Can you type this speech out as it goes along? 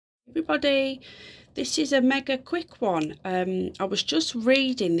Everybody, this is a mega quick one. I was just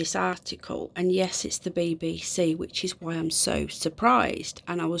reading this article, and yes, it's the BBC, which is why I'm so surprised.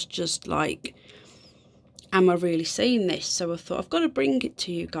 And I was just like, am I really seeing this? So I thought, I've got to bring it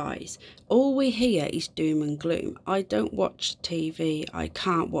to you guys. All we hear is doom and gloom. I don't watch TV. I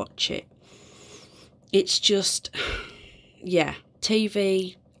can't watch it. It's just, yeah,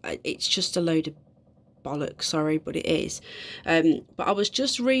 TV, it's just a load of bollocks, sorry, but it is. But I was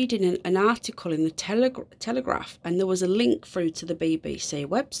just reading an article in the Telegraph, and there was a link through to the BBC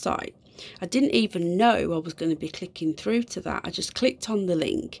website. I didn't even know I was going to be clicking through to that. I just clicked on the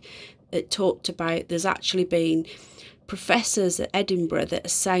link. It talked about there's actually been professors at Edinburgh that are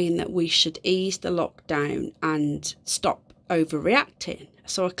saying that we should ease the lockdown and stop overreacting.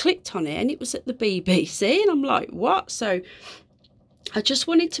 So I clicked on it, and it was at the BBC, and I'm like, what? So I just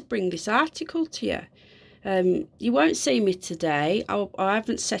wanted to bring this article to you. You won't see me today. I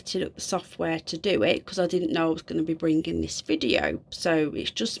haven't set it up the software to do it because I didn't know I was going to be bringing this video. So it's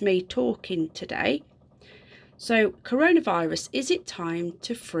just me talking today. So coronavirus, is it time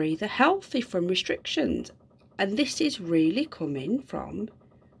to free the healthy from restrictions? And this is really coming from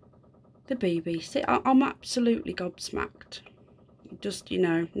the BBC. I'm absolutely gobsmacked. Just, you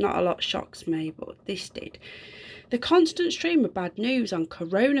know, not a lot shocks me, but this did. The constant stream of bad news on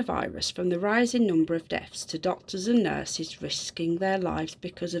coronavirus, from the rising number of deaths to doctors and nurses risking their lives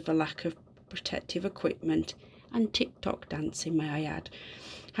because of a lack of protective equipment and TikTok dancing, may I add,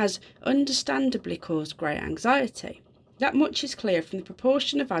 has understandably caused great anxiety. That much is clear from the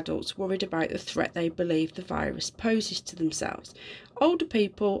proportion of adults worried about the threat they believe the virus poses to themselves. Older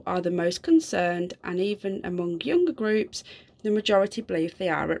people are the most concerned, and even among younger groups, the majority believe they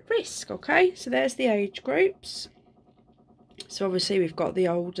are at risk. Okay, so there's the age groups. So obviously we've got the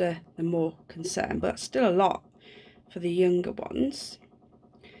older, the more concerned, but that's still a lot for the younger ones.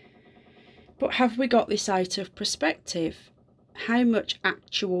 But have we got this out of perspective? How much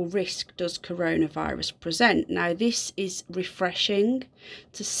actual risk does coronavirus present? Now, this is refreshing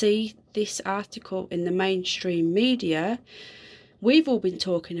to see this article in the mainstream media. We've all been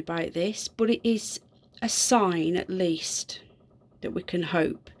talking about this, but it is a sign, at least, that we can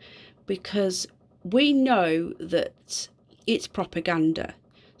hope, because we know that it's propaganda.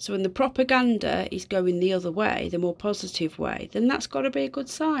 So when the propaganda is going the other way, the more positive way, then that's got to be a good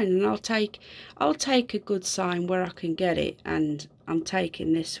sign. And I'll take a good sign where I can get it, and I'm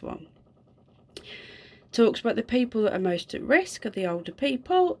taking this one. Talks about the people that are most at risk are the older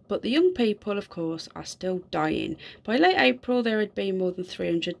people, but the young people, of course, are still dying. By late April, there had been more than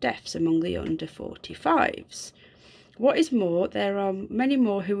 300 deaths among the under 45s. What is more, there are many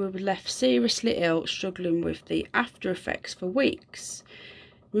more who were left seriously ill, struggling with the after effects for weeks.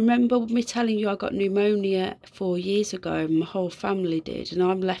 Remember me telling you I got pneumonia 4 years ago, my whole family did, and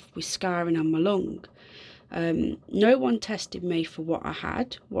I'm left with scarring on my lung. No one tested me for what I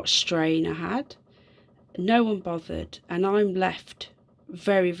had, what strain I had. No one bothered, and I'm left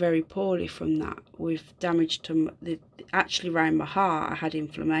very, very poorly from that, with damage to actually around my heart. I had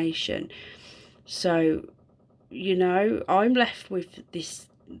inflammation. So, you know, I'm left with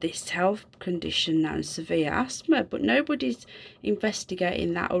this health condition now, severe asthma, but nobody's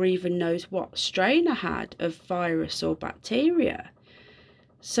investigating that or even knows what strain I had of virus or bacteria.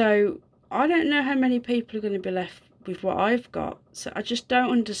 So I don't know how many people are going to be left with what I've got. So I just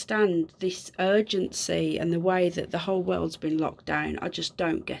don't understand this urgency and the way that the whole world's been locked down. I just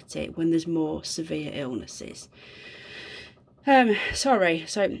don't get it when there's more severe illnesses. Sorry,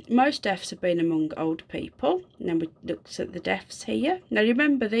 so most deaths have been among older people. And then we looked at the deaths here. Now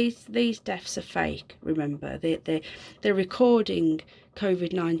remember, these deaths are fake. Remember, they're recording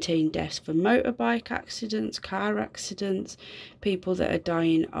COVID-19 deaths from motorbike accidents, car accidents, people that are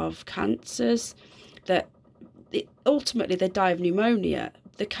dying of cancers. That ultimately they die of pneumonia.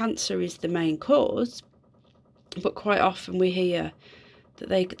 The cancer is the main cause, but quite often we hear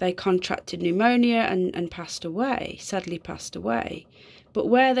that they contracted pneumonia and passed away, sadly passed away. But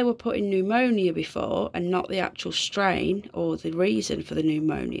where they were putting pneumonia before and not the actual strain or the reason for the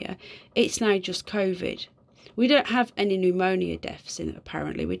pneumonia, it's now just COVID. We don't have any pneumonia deaths in it,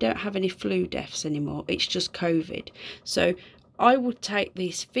 apparently. We don't have any flu deaths anymore. It's just COVID. So I would take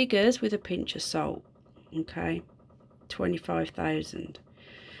these figures with a pinch of salt. Okay, 25,000.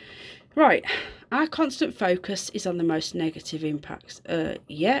 Right, our constant focus is on the most negative impacts.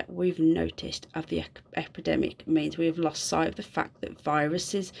 Yeah, we've noticed of the epidemic means we have lost sight of the fact that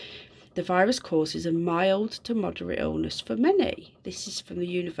the virus causes a mild to moderate illness for many. This is from the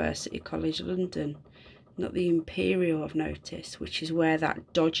University College London, not the Imperial, I've noticed, which is where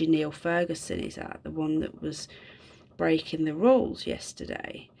that dodgy Neil Ferguson is at, the one that was breaking the rules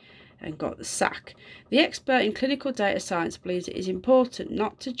yesterday. and got the sack. The expert in clinical data science believes it is important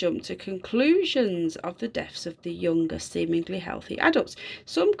not to jump to conclusions of the deaths of the younger, seemingly healthy adults.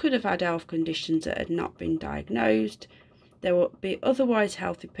 Some could have had health conditions that had not been diagnosed. There will be otherwise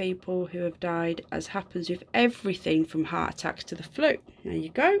healthy people who have died, as happens with everything from heart attacks to the flu. There you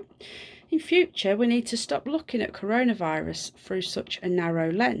go. In future, we need to stop looking at coronavirus through such a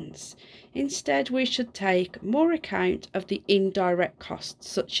narrow lens. Instead, we should take more account of the indirect costs,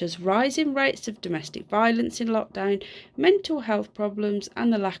 such as rising rates of domestic violence in lockdown, mental health problems,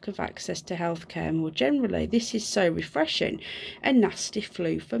 and the lack of access to healthcare more generally. This is so refreshing. A nasty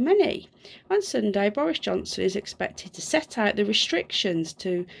flu for many. On Sunday, Boris Johnson is expected to set out the restrictions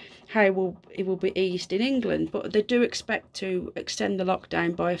to how it will be eased in England, but they do expect to extend the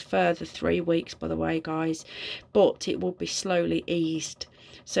lockdown by a further 3 weeks, by the way, guys, but it will be slowly eased.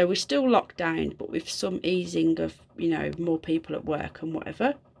 So we're still locked down, but with some easing of, more people at work and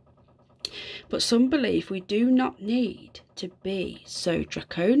whatever. But some believe we do not need to be so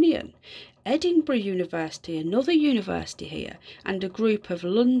draconian. Edinburgh University, another university here, and a group of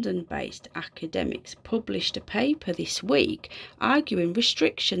London-based academics published a paper this week arguing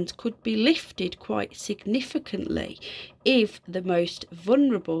restrictions could be lifted quite significantly if the most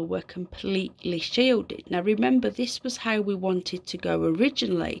vulnerable were completely shielded. Now remember, this was how we wanted to go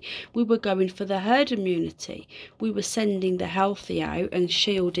originally. We were going for the herd immunity. We were sending the healthy out and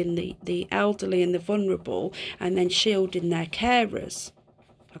shielding the elderly and the vulnerable, and then shielding their carers.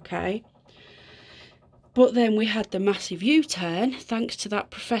 Okay? But then we had the massive U-turn, thanks to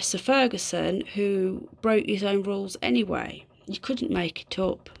that Professor Ferguson, who broke his own rules anyway. You couldn't make it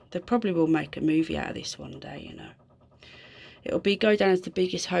up. They probably will make a movie out of this one day, It'll go down as the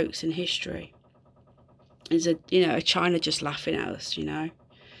biggest hoax in history. There's a China just laughing at us,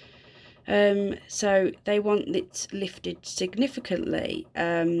 So they want it lifted significantly.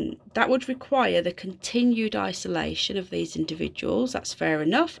 That would require the continued isolation of these individuals, that's fair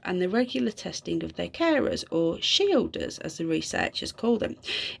enough, and the regular testing of their carers, or shielders as the researchers call them.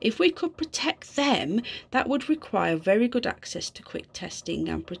 If we could protect them, that would require very good access to quick testing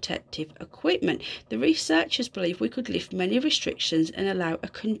and protective equipment. The researchers believe we could lift many restrictions and allow a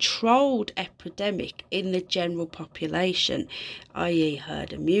controlled epidemic in the general population, i.e.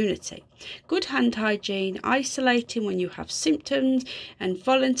 herd immunity. Good hand hygiene, isolating when you have symptoms, and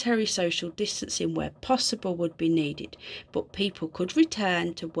voluntary social distancing where possible would be needed. But people could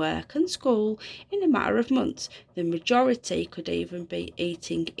return to work and school in a matter of months. The majority could even be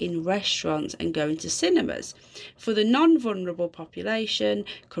eating in restaurants and going to cinemas. For the non-vulnerable population,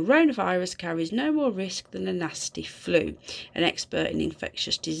 coronavirus carries no more risk than a nasty flu. An expert in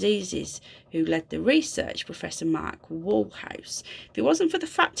infectious diseases who led the research, Professor Mark Woolhouse. If it wasn't for the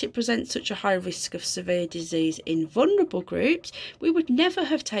fact it presents such a high risk of severe disease in vulnerable groups, we would never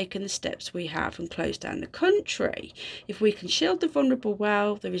have taken the steps we have and closed down the country. If we can shield the vulnerable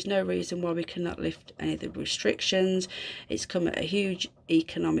well, there is no reason why we cannot lift any of the restrictions. It's come at a huge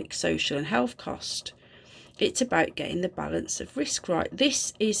economic, social and health cost. It's about getting the balance of risk right.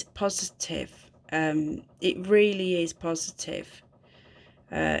 This is positive. It really is positive.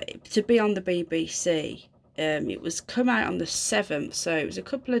 To be on the BBC, it was come out on the 7th, so it was a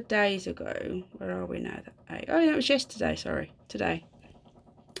couple of days ago. Where are we now? Oh, yeah, it was yesterday, sorry, today.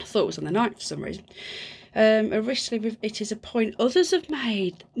 I thought it was on the 9th for some reason. Originally, it is a point others have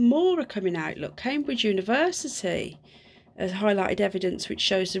made. More are coming out. Look, Cambridge University has highlighted evidence which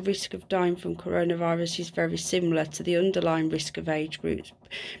shows the risk of dying from coronavirus is very similar to the underlying risk of age groups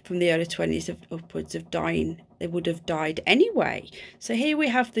from the early 20s of upwards of dying. They would have died anyway. So here we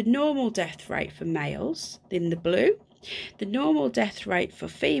have the normal death rate for males in the blue, the normal death rate for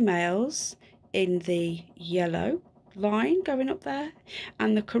females in the yellow line going up there,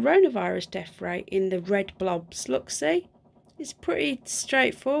 and the coronavirus death rate in the red blobs. Look, see? It's pretty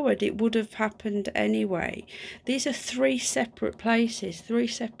straightforward. It would have happened anyway. These are 3 separate places, 3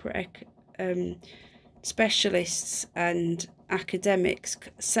 separate specialists and academics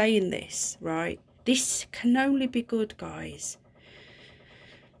saying this, right? This can only be good, guys.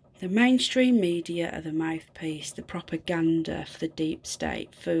 The mainstream media are the mouthpiece, the propaganda for the deep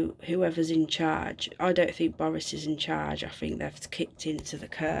state, for whoever's in charge. I don't think Boris is in charge. I think they've kicked him to the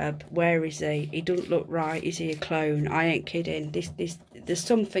curb. Where is he? He doesn't look right. Is he a clone? I ain't kidding. There's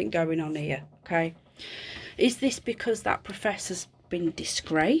something going on here, okay? Is this because that professor's been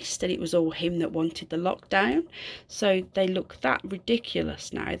disgraced and it was all him that wanted the lockdown? So they look that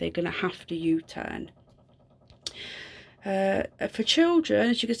ridiculous now. They're going to have to U-turn. For children,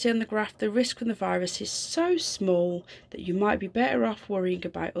 as you can see on the graph, the risk from the virus is so small that you might be better off worrying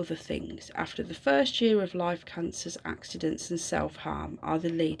about other things. After the first year of life, cancers, accidents and self-harm are the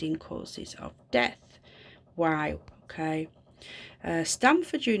leading causes of death. Wow, okay.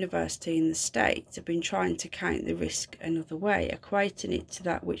 Stanford University in the States have been trying to count the risk another way, equating it to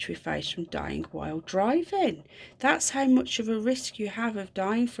that which we face from dying while driving. That's how much of a risk you have of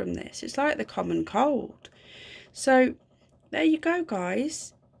dying from this. It's like the common cold. So there you go,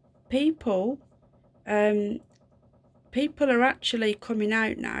 guys. People are actually coming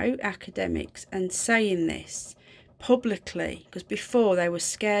out now, academics, and saying this publicly, because before they were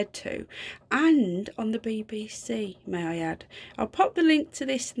scared to. And on the BBC, may I add. I'll pop the link to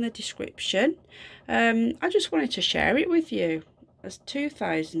this in the description. I just wanted to share it with you. There's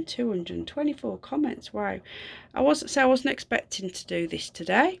 2,224 comments. Wow. I wasn't expecting to do this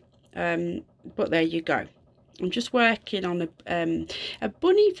today, but there you go. I'm just working on a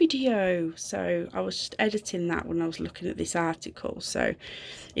bunny video, so I was just editing that when I was looking at this article. So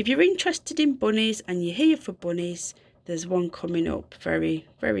if you're interested in bunnies and you're here for bunnies, there's one coming up, very,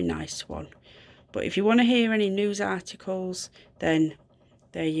 very nice one. But if you want to hear any news articles, then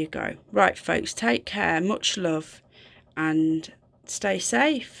there you go. Right, folks, take care, much love, and stay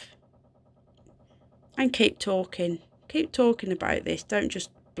safe. And keep talking about this. Don't just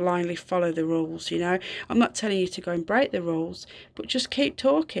blindly follow the rules, you know. I'm not telling you to go and break the rules, but just keep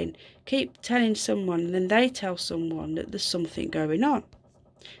talking, keep telling someone, and then they tell someone that there's something going on.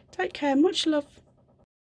 Take care, much love.